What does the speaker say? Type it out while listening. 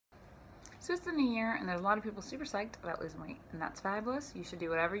So it's the new year, and there's a lot of people super psyched about losing weight, and that's fabulous. You should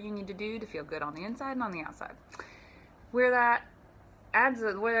do whatever you need to do to feel good on the inside and on the outside. Where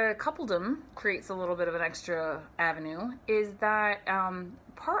coupledom creates a little bit of an extra avenue is that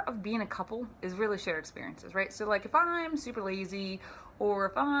part of being a couple is really shared experiences, right? So like if I'm super lazy or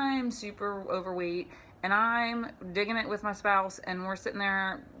if I'm super overweight and I'm digging it with my spouse and we're sitting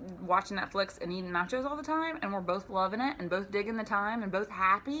there watching Netflix and eating nachos all the time and we're both loving it and both digging the time and both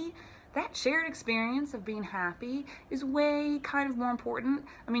happy, that shared experience of being happy is way kind of more important.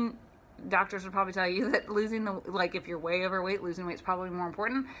 I mean, doctors would probably tell you that if you're way overweight, losing weight is probably more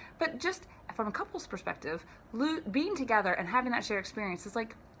important. But just from a couple's perspective, being together and having that shared experience is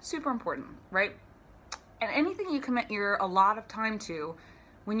like super important, right? And anything you commit a lot of time to,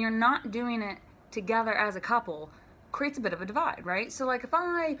 when you're not doing it together as a couple, creates a bit of a divide, right? So like if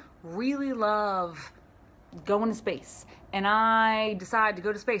I really love going to space and I decide to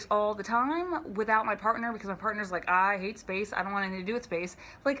go to space all the time without my partner because my partner's like, I hate space, I don't want anything to do with space,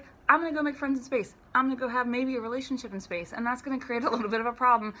 like I'm gonna go make friends in space, I'm gonna go have maybe a relationship in space, and that's gonna create a little bit of a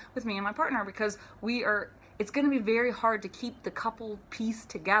problem with me and my partner because it's gonna be very hard to keep the couple piece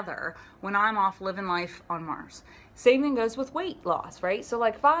together when I'm off living life on Mars. Same thing goes with weight loss, right? So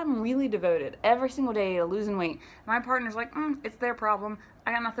like if I'm really devoted every single day to losing weight, my partner's like, it's their problem,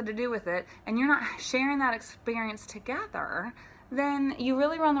 I got nothing to do with it, and you're not sharing that experience together, then you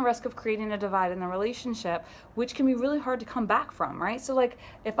really run the risk of creating a divide in the relationship, which can be really hard to come back from, right? So like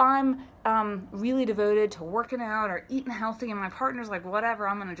if I'm really devoted to working out or eating healthy and my partner's like, whatever,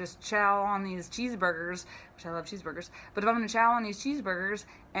 I'm gonna just chow on these cheeseburgers, which I love cheeseburgers, but if I'm gonna chow on these cheeseburgers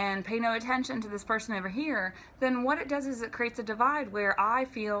and pay no attention to this person over here, then what it does is it creates a divide where I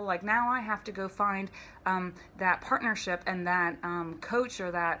feel like now I have to go find that partnership and that coach or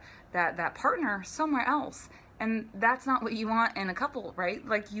that partner somewhere else. And that's not what you want in a couple, right?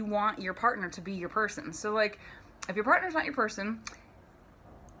 Like you want your partner to be your person. So like if your partner's not your person,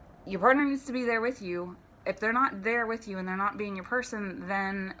 your partner needs to be there with you. If they're not there with you and they're not being your person,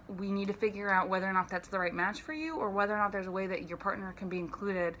 then we need to figure out whether or not that's the right match for you or whether or not there's a way that your partner can be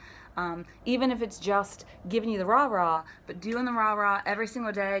included. Even if it's just giving you the rah-rah, but doing the rah-rah every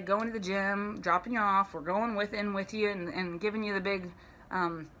single day, going to the gym, dropping you off, or going with you and giving you the big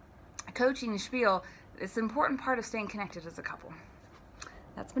coaching spiel. It's an important part of staying connected as a couple.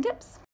 That's my tips.